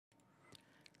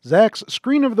Zach's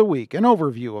Screen of the Week, an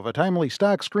overview of a timely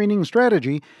stock screening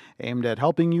strategy aimed at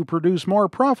helping you produce more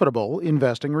profitable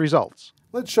investing results.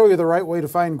 Let's show you the right way to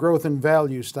find growth and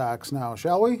value stocks now,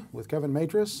 shall we? With Kevin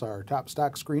Matris, our top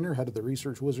stock screener, head of the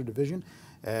Research Wizard division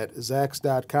at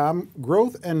Zacks.com.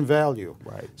 Growth and value.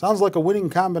 Right. Sounds like a winning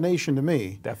combination to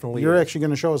me. Definitely You're is. actually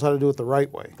going to show us how to do it the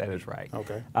right way. That is right.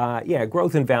 Okay. Yeah,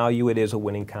 growth and value, it is a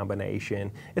winning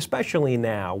combination, especially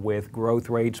now with growth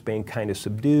rates being kind of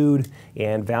subdued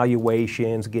and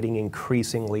valuations getting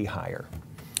increasingly higher.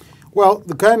 Well,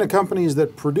 the kind of companies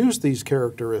that produce these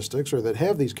characteristics or that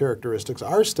have these characteristics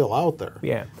are still out there.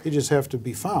 Yeah. They just have to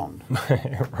be found.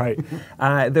 Right.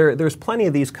 There's plenty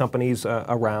of these companies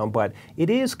around, but it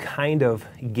is kind of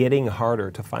getting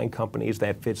harder to find companies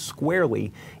that fit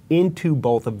squarely into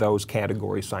both of those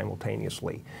categories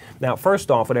simultaneously. Now, first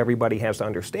off, what everybody has to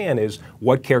understand is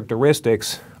what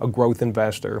characteristics a growth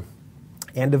investor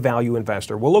and a value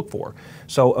investor will look for.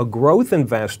 So a growth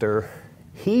investor,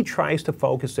 he tries to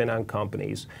focus in on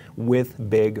companies with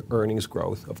big earnings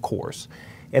growth, of course.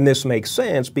 And this makes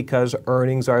sense because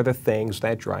earnings are the things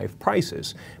that drive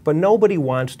prices. But nobody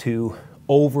wants to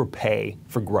overpay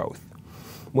for growth.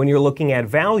 When you're looking at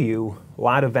value, a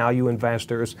lot of value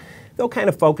investors, they'll kind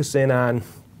of focus in on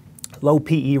low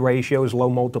PE ratios, low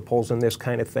multiples, and this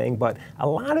kind of thing. But a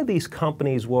lot of these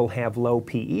companies will have low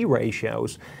PE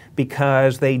ratios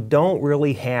because they don't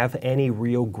really have any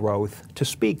real growth to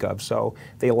speak of, so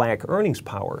they lack earnings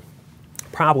power.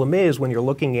 Problem is, when you're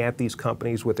looking at these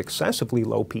companies with excessively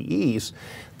low PEs,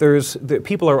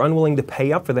 people are unwilling to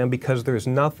pay up for them because there's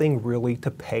nothing really to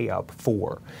pay up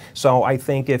for. So I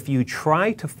think if you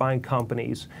try to find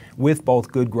companies with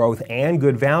both good growth and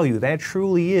good value, that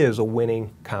truly is a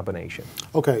winning combination.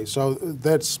 Okay, so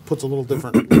that puts a little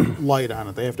different light on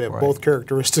it. They have to have both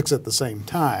characteristics at the same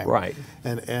time. Right.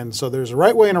 And so there's a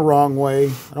right way and a wrong way.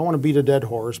 I don't want to beat a dead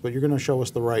horse, but you're going to show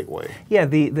us the right way. Yeah,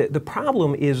 the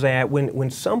problem is that when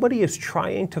somebody is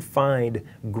trying to find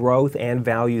growth and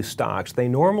value stocks, they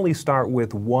normally start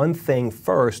with one thing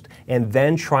first and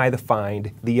then try to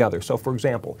find the other. So for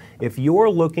example, if you're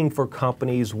looking for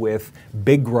companies with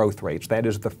big growth rates, that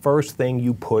is the first thing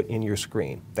you put in your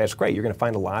screen. That's great. You're going to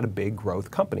find a lot of big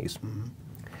growth companies. Mm-hmm.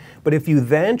 But if you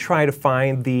then try to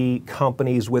find the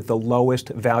companies with the lowest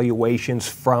valuations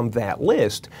from that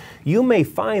list, you may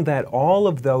find that all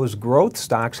of those growth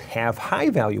stocks have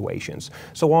high valuations.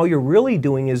 So all you're really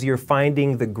doing is you're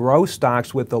finding the growth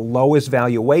stocks with the lowest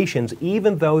valuations,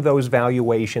 even though those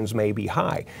valuations may be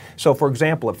high. So for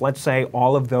example, if let's say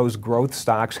all of those growth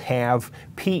stocks have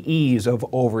PEs of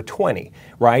over 20,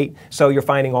 right? So you're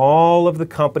finding all of the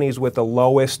companies with the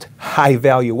lowest high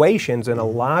valuations, and a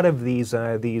lot of these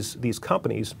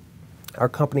companies are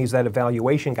companies that a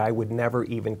valuation guy would never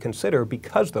even consider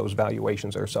because those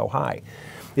valuations are so high.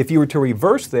 If you were to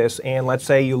reverse this and let's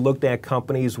say you looked at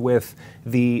companies with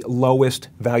the lowest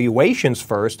valuations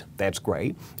first, that's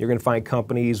great. You're going to find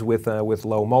companies with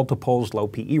low multiples, low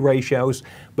PE ratios.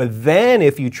 But then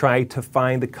if you try to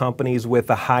find the companies with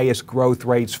the highest growth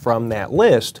rates from that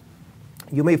list,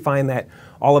 you may find that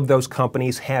all of those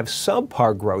companies have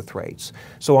subpar growth rates.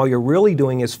 So all you're really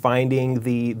doing is finding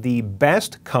the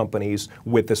best companies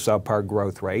with the subpar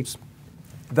growth rates,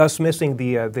 thus missing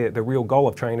the real goal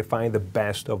of trying to find the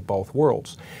best of both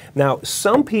worlds. Now,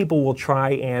 some people will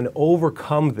try and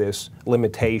overcome this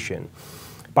limitation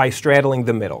by straddling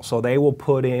the middle. So they will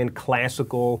put in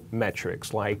classical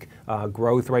metrics like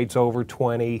growth rates over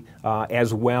 20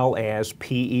 as well as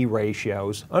PE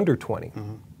ratios under 20.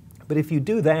 Mm-hmm. But if you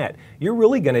do that, you're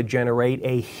really going to generate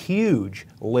a huge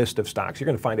list of stocks. You're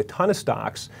going to find a ton of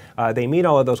stocks. They meet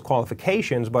all of those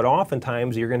qualifications, but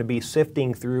oftentimes you're going to be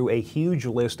sifting through a huge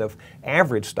list of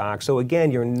average stocks. So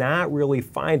again, you're not really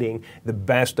finding the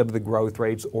best of the growth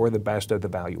rates or the best of the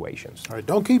valuations. All right,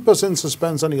 don't keep us in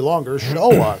suspense any longer.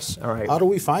 Show us. All right. How do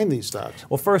we find these stocks?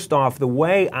 Well, first off, the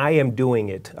way I am doing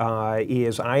it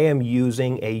is I am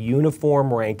using a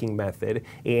uniform ranking method,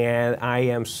 and I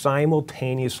am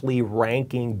simultaneously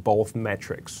ranking both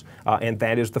metrics, and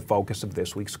that is the focus of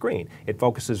this week's screen. It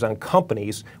focuses on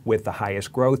companies with the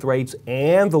highest growth rates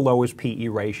and the lowest PE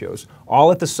ratios,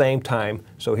 all at the same time.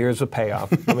 So here's the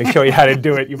payoff. Let me show you how to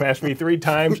do it. You've asked me 3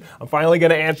 times. I'm finally going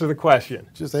to answer the question.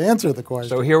 Just answer the question.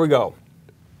 So here we go.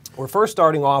 We're first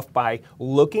starting off by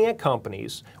looking at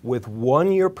companies with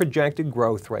 1-year projected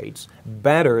growth rates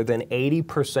better than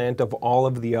 80% of all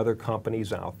of the other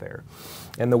companies out there.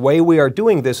 And the way we are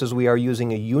doing this is we are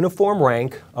using a uniform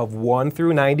rank of 1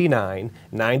 through 99,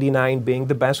 99 being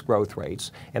the best growth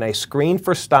rates, and I screen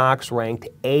for stocks ranked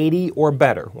 80 or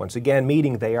better. Once again,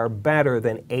 meaning they are better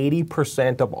than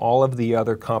 80% of all of the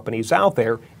other companies out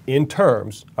there in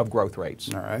terms of growth rates.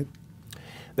 All right.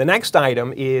 The next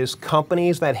item is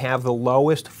companies that have the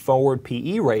lowest forward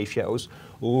PE ratios,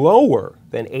 lower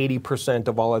than 80%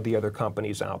 of all of the other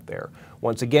companies out there.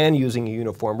 Once again, using a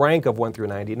uniform rank of 1 through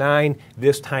 99,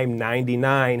 this time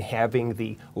 99 having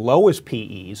the lowest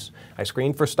PEs. I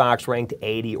screen for stocks ranked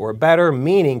 80 or better,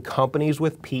 meaning companies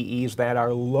with PEs that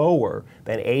are lower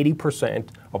than 80%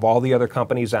 of all the other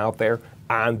companies out there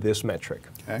on this metric.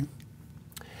 Okay.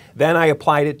 Then I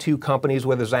applied it to companies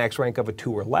with a Zacks rank of a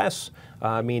 2 or less,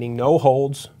 meaning no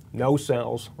holds, no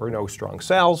sells, or no strong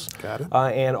sells. Got it.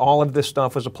 And all of this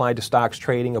stuff was applied to stocks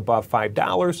trading above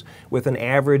 $5 with an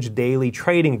average daily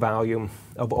trading volume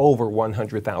of over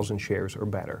 100,000 shares or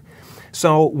better.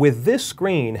 So with this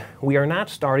screen, we are not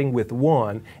starting with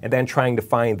one and then trying to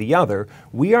find the other.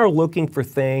 We are looking for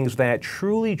things that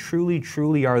truly, truly,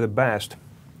 truly are the best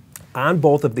on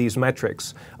both of these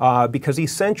metrics, because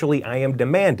essentially I am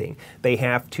demanding they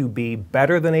have to be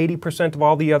better than 80% of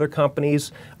all the other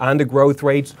companies on the growth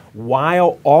rates,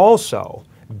 while also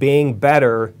being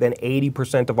better than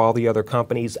 80% of all the other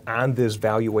companies on this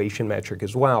valuation metric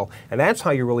as well. And that's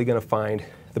how you're really going to find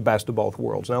the best of both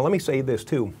worlds. Now let me say this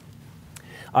too.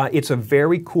 It's a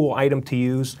very cool item to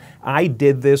use. I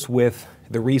did this with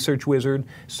the Research Wizard,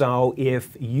 so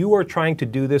if you are trying to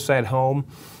do this at home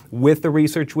with the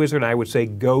Research Wizard, I would say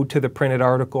go to the printed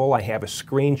article. I have a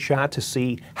screenshot to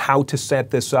see how to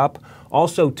set this up.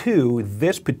 Also, too,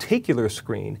 this particular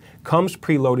screen comes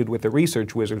preloaded with the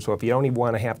Research Wizard, so if you don't even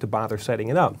want to have to bother setting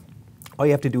it up, all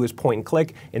you have to do is point and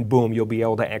click, and boom, you'll be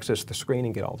able to access the screen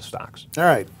and get all the stocks. All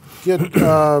right. Get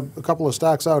a couple of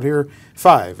stocks out here,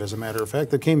 5 as a matter of fact,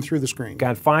 that came through the screen.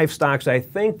 Got 5 stocks. I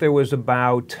think there was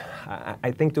about, I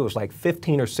think there was like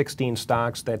 15 or 16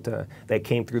 stocks that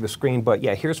came through the screen, but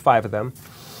yeah, here's 5 of them.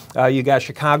 You got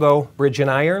Chicago Bridge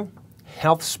and Iron,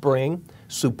 HealthSpring,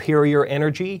 Superior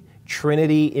Energy,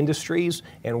 Trinity Industries,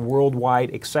 and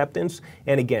Worldwide Acceptance.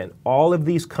 And again, all of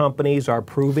these companies are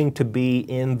proving to be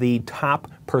in the top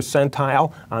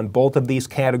percentile on both of these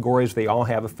categories. They all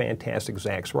have a fantastic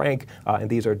Zacks rank, and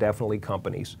these are definitely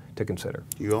companies to consider.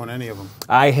 Do you own any of them?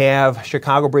 I have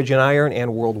Chicago Bridge and Iron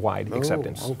and Worldwide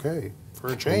Acceptance. Okay.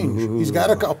 For a change. He's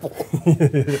got a couple.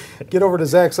 Get over to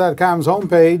Zacks.com's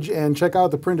homepage and check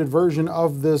out the printed version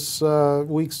of this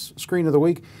week's Screen of the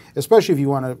Week, especially if you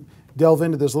want to delve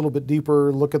into this a little bit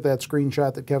deeper, look at that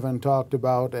screenshot that Kevin talked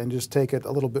about, and just take it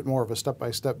a little bit more of a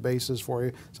step-by-step basis for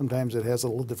you. Sometimes it has a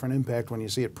little different impact when you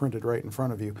see it printed right in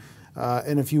front of you.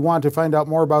 And if you want to find out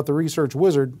more about the Research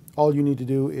Wizard, all you need to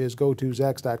do is go to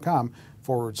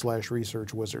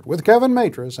Zacks.com/Research Wizard. With Kevin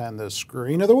Matras and the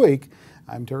Screen of the Week,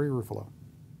 I'm Terry Ruffalo.